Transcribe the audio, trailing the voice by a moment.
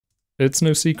It's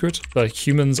no secret, but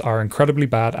humans are incredibly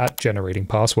bad at generating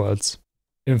passwords.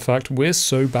 In fact, we're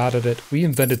so bad at it, we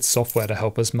invented software to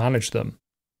help us manage them.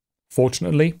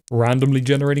 Fortunately, randomly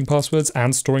generating passwords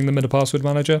and storing them in a password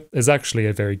manager is actually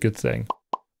a very good thing.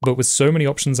 But with so many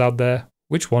options out there,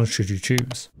 which one should you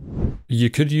choose?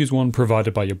 You could use one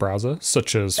provided by your browser,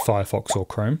 such as Firefox or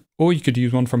Chrome, or you could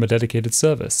use one from a dedicated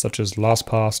service, such as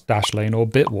LastPass, Dashlane, or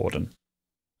Bitwarden.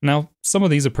 Now, some of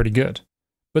these are pretty good,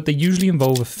 but they usually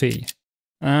involve a fee,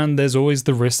 and there's always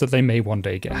the risk that they may one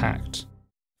day get hacked.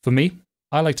 For me,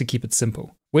 I like to keep it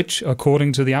simple, which,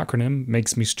 according to the acronym,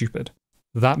 makes me stupid.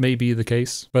 That may be the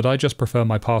case, but I just prefer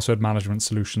my password management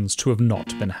solutions to have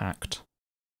not been hacked.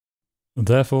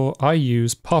 Therefore, I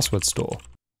use Password Store,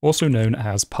 also known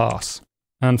as Pass.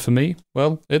 And for me,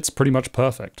 well, it's pretty much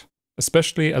perfect,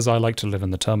 especially as I like to live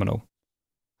in the terminal.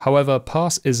 However,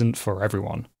 Pass isn't for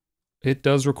everyone. It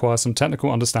does require some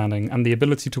technical understanding and the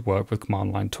ability to work with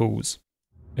command line tools.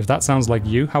 If that sounds like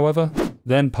you, however,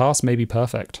 then Pass may be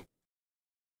perfect.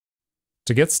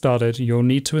 To get started, you'll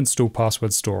need to install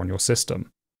Password Store on your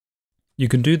system. You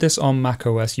can do this on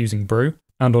macOS using Brew,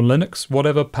 and on Linux,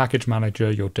 whatever package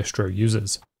manager your distro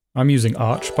uses. I'm using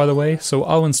Arch, by the way, so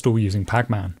I'll install using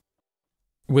Pacman.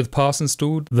 With Pass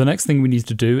installed, the next thing we need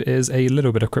to do is a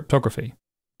little bit of cryptography.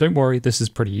 Don't worry, this is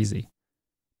pretty easy.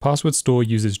 Password Store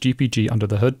uses GPG under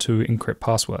the hood to encrypt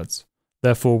passwords.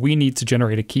 Therefore, we need to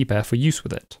generate a key pair for use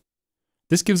with it.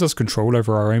 This gives us control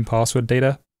over our own password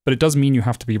data, but it does mean you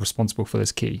have to be responsible for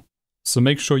this key. So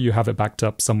make sure you have it backed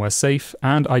up somewhere safe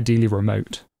and ideally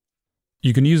remote.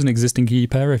 You can use an existing key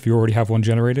pair if you already have one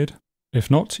generated.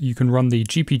 If not, you can run the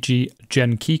gpg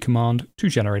gen key command to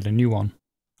generate a new one.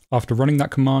 After running that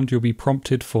command, you'll be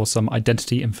prompted for some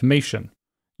identity information.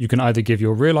 You can either give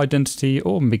your real identity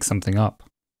or make something up.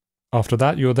 After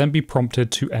that, you'll then be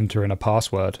prompted to enter in a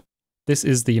password. This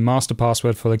is the master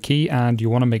password for the key, and you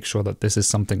want to make sure that this is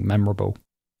something memorable.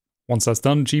 Once that's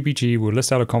done, GPG will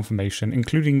list out a confirmation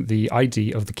including the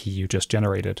ID of the key you just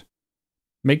generated.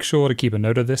 Make sure to keep a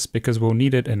note of this because we'll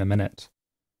need it in a minute.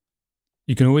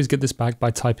 You can always get this back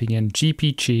by typing in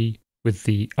GPG with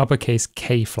the uppercase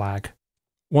K flag.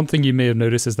 One thing you may have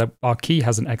noticed is that our key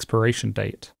has an expiration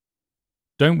date.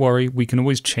 Don't worry, we can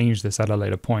always change this at a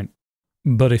later point.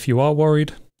 But if you are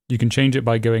worried, you can change it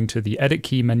by going to the Edit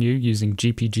Key menu using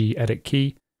GPG Edit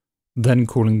Key, then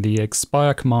calling the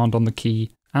expire command on the key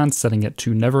and setting it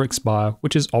to never expire,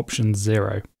 which is option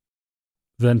 0.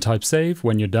 Then type save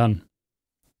when you're done.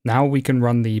 Now we can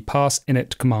run the pass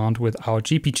init command with our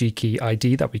GPG key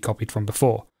ID that we copied from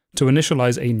before to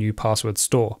initialize a new password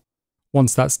store.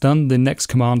 Once that's done, the next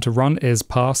command to run is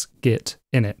pass git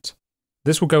init.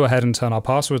 This will go ahead and turn our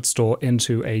password store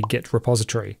into a Git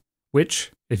repository,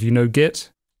 which, if you know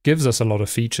Git, gives us a lot of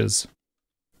features.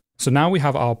 So now we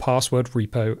have our password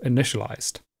repo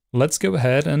initialized. Let's go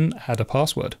ahead and add a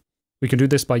password. We can do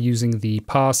this by using the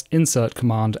pass insert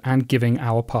command and giving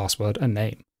our password a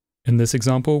name. In this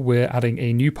example, we're adding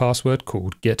a new password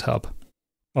called GitHub.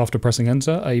 After pressing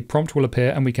enter, a prompt will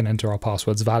appear and we can enter our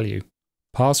password's value.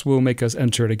 Pass will make us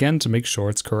enter it again to make sure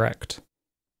it's correct.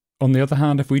 On the other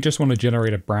hand, if we just want to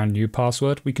generate a brand new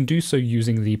password, we can do so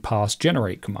using the pass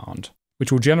generate command,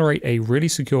 which will generate a really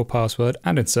secure password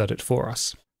and insert it for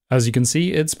us. As you can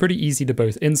see, it's pretty easy to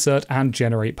both insert and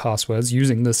generate passwords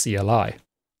using the CLI.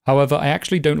 However, I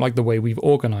actually don't like the way we've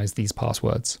organized these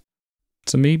passwords.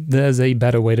 To me, there's a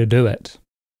better way to do it.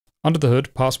 Under the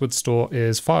hood, Password Store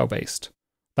is file-based.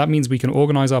 That means we can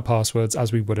organize our passwords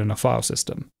as we would in a file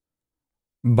system.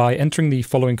 By entering the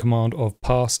following command of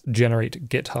pass generate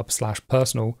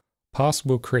github/personal, Pass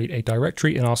will create a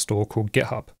directory in our store called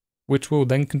GitHub, which will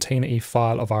then contain a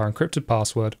file of our encrypted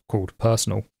password called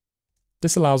personal.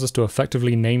 This allows us to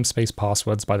effectively namespace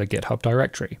passwords by the GitHub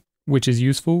directory, which is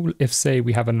useful if, say,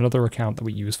 we have another account that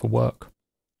we use for work.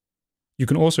 You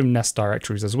can also nest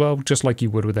directories as well, just like you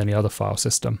would with any other file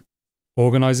system.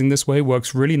 Organizing this way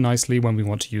works really nicely when we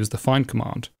want to use the find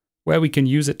command, where we can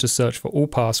use it to search for all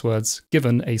passwords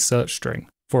given a search string.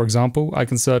 For example, I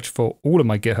can search for all of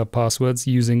my GitHub passwords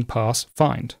using pass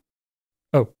find.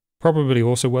 Oh, probably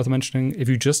also worth mentioning, if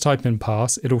you just type in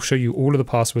pass, it'll show you all of the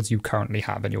passwords you currently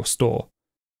have in your store.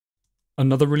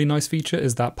 Another really nice feature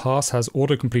is that Pass has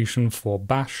autocompletion for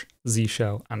Bash, Z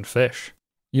Shell, and Fish.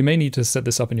 You may need to set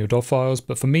this up in your .dov files,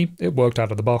 but for me, it worked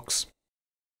out of the box.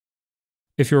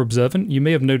 If you're observant, you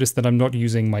may have noticed that I'm not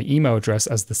using my email address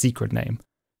as the secret name,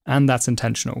 and that's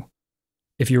intentional.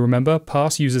 If you remember,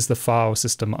 Pass uses the file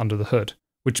system under the hood,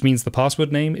 which means the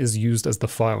password name is used as the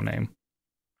file name.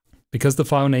 Because the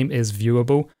file name is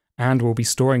viewable, and we'll be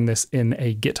storing this in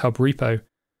a GitHub repo,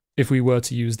 If we were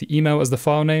to use the email as the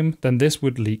file name, then this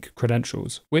would leak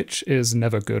credentials, which is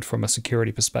never good from a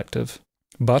security perspective.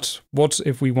 But what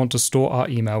if we want to store our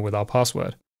email with our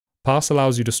password? Parse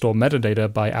allows you to store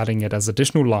metadata by adding it as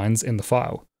additional lines in the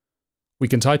file. We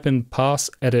can type in parse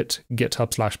edit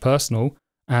github/personal,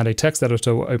 and a text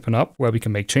editor will open up where we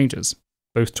can make changes,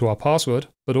 both to our password,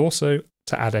 but also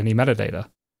to add any metadata.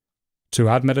 To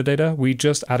add metadata, we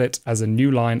just add it as a new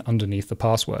line underneath the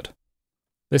password.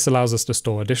 This allows us to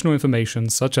store additional information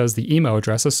such as the email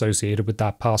address associated with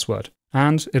that password,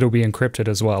 and it'll be encrypted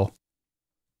as well.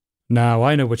 Now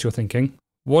I know what you're thinking.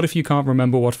 What if you can't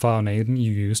remember what file name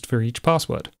you used for each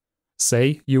password?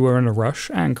 Say you were in a rush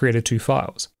and created two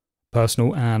files,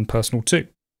 personal and personal 2.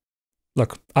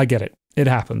 Look, I get it. It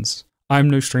happens. I'm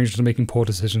no stranger to making poor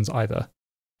decisions either.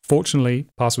 Fortunately,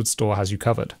 Password Store has you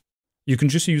covered. You can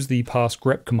just use the parse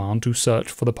grep command to search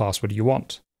for the password you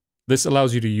want. This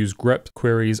allows you to use grep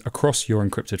queries across your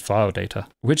encrypted file data,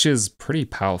 which is pretty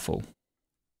powerful.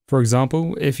 For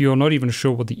example, if you're not even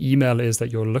sure what the email is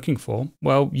that you're looking for,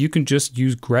 well, you can just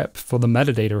use grep for the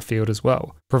metadata field as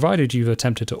well, provided you've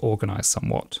attempted to organize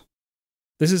somewhat.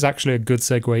 This is actually a good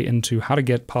segue into how to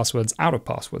get passwords out of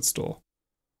Password Store.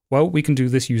 Well, we can do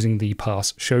this using the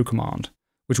parse show command,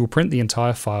 which will print the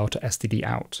entire file to std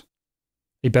out.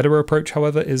 A better approach,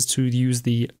 however, is to use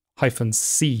the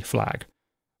 -c flag,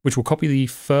 which will copy the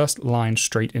first line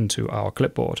straight into our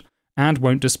clipboard and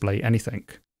won't display anything,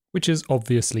 which is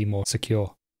obviously more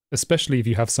secure, especially if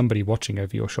you have somebody watching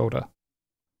over your shoulder.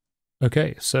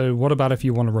 Okay, so what about if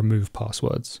you want to remove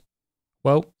passwords?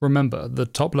 Well, remember the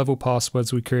top level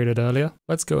passwords we created earlier?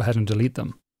 Let's go ahead and delete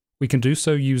them. We can do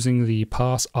so using the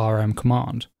parse rm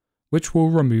command, which will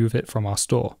remove it from our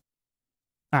store.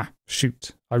 Ah,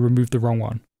 shoot, I removed the wrong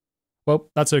one. Well,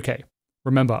 that's okay.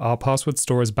 Remember, our password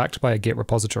store is backed by a Git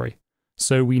repository,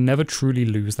 so we never truly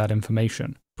lose that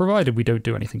information, provided we don't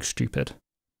do anything stupid.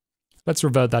 Let's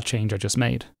revert that change I just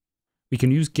made. We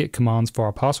can use git commands for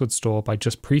our password store by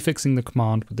just prefixing the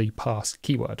command with the parse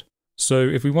keyword. So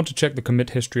if we want to check the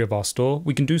commit history of our store,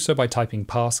 we can do so by typing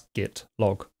parse git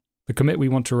log. The commit we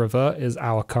want to revert is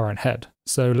our current head,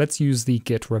 so let's use the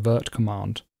git revert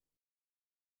command.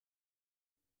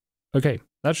 Okay,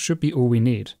 that should be all we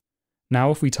need.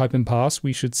 Now if we type in parse,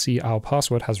 we should see our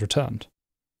password has returned.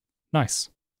 Nice.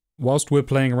 Whilst we're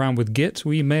playing around with Git,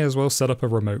 we may as well set up a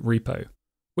remote repo,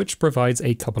 which provides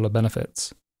a couple of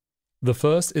benefits. The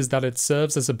first is that it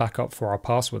serves as a backup for our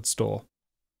password store,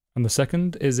 and the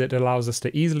second is it allows us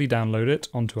to easily download it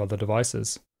onto other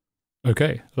devices.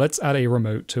 Okay, let's add a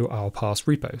remote to our parse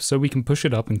repo so we can push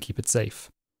it up and keep it safe.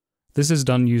 This is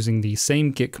done using the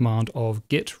same git command of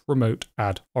git remote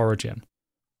add origin.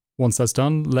 Once that's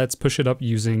done, let's push it up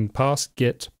using parse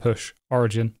git push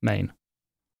origin main.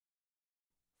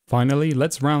 Finally,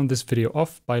 let's round this video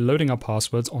off by loading our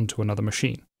passwords onto another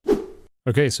machine.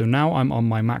 Okay, so now I'm on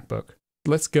my MacBook.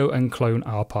 Let's go and clone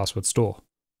our password store.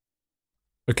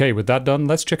 Okay, with that done,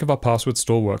 let's check if our password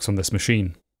store works on this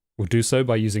machine. We'll do so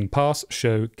by using parse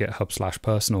show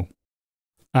github/personal.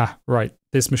 Ah, right,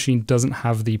 this machine doesn't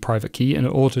have the private key in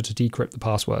order to decrypt the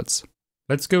passwords.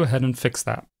 Let's go ahead and fix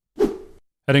that.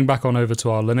 Heading back on over to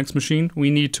our Linux machine,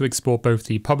 we need to export both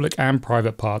the public and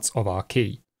private parts of our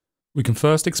key. We can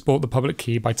first export the public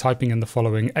key by typing in the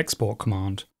following export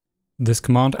command. This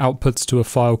command outputs to a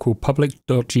file called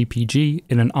public.gpg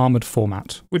in an armored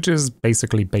format, which is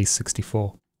basically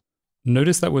base64.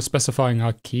 Notice that we're specifying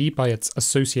our key by its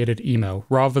associated email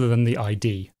rather than the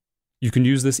ID. You can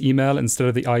use this email instead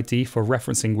of the ID for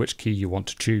referencing which key you want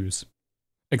to choose.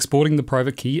 Exporting the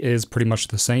private key is pretty much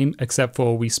the same, except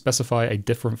for we specify a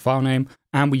different file name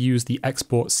and we use the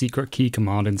export secret key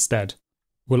command instead.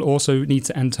 We'll also need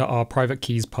to enter our private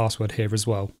key's password here as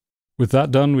well. With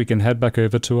that done, we can head back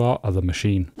over to our other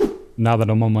machine. Now that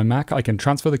I'm on my Mac, I can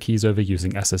transfer the keys over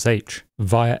using SSH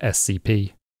via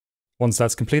SCP. Once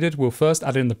that's completed, we'll first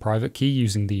add in the private key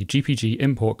using the gpg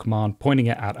import command pointing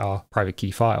it at our private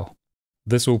key file.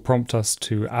 This will prompt us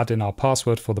to add in our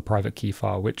password for the private key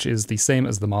file, which is the same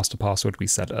as the master password we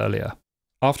set earlier.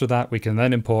 After that, we can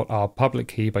then import our public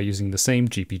key by using the same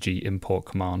gpg import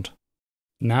command.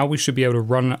 Now we should be able to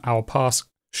run our parse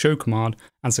show command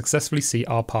and successfully see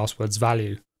our password's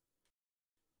value.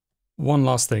 One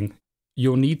last thing,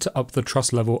 you'll need to up the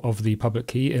trust level of the public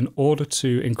key in order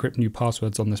to encrypt new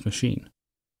passwords on this machine.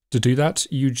 To do that,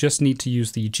 you just need to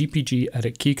use the gpg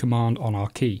edit key command on our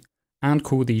key and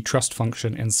call the trust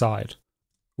function inside.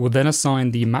 We'll then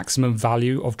assign the maximum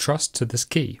value of trust to this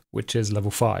key, which is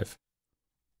level 5.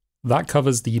 That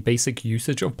covers the basic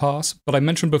usage of parse, but I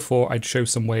mentioned before I'd show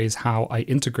some ways how I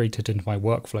integrate it into my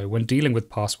workflow when dealing with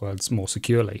passwords more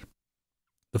securely.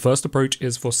 The first approach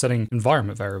is for setting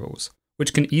environment variables,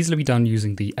 which can easily be done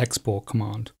using the export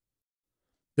command.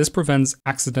 This prevents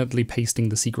accidentally pasting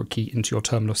the secret key into your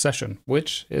terminal session,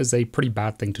 which is a pretty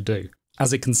bad thing to do,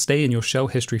 as it can stay in your shell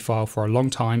history file for a long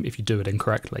time if you do it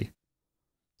incorrectly.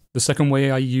 The second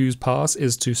way I use parse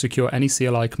is to secure any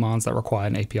CLI commands that require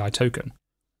an API token.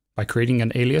 By creating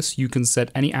an alias, you can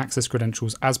set any access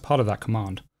credentials as part of that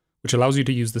command, which allows you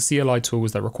to use the CLI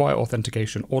tools that require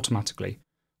authentication automatically,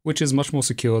 which is much more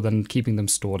secure than keeping them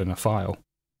stored in a file.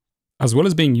 As well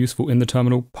as being useful in the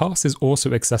terminal, parse is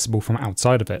also accessible from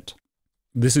outside of it.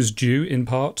 This is due in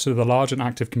part to the large and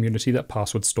active community that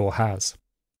Password Store has.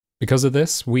 Because of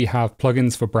this, we have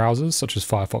plugins for browsers such as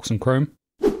Firefox and Chrome,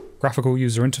 graphical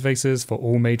user interfaces for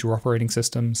all major operating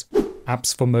systems,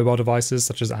 apps for mobile devices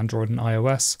such as Android and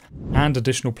iOS, and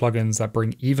additional plugins that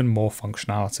bring even more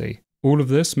functionality. All of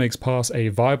this makes Parse a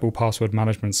viable password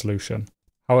management solution.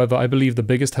 However, I believe the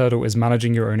biggest hurdle is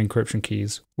managing your own encryption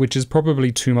keys, which is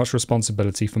probably too much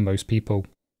responsibility for most people.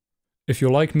 If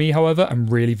you're like me, however,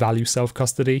 and really value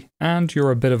self-custody, and you're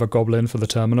a bit of a goblin for the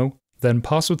terminal, then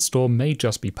Password Store may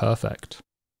just be perfect.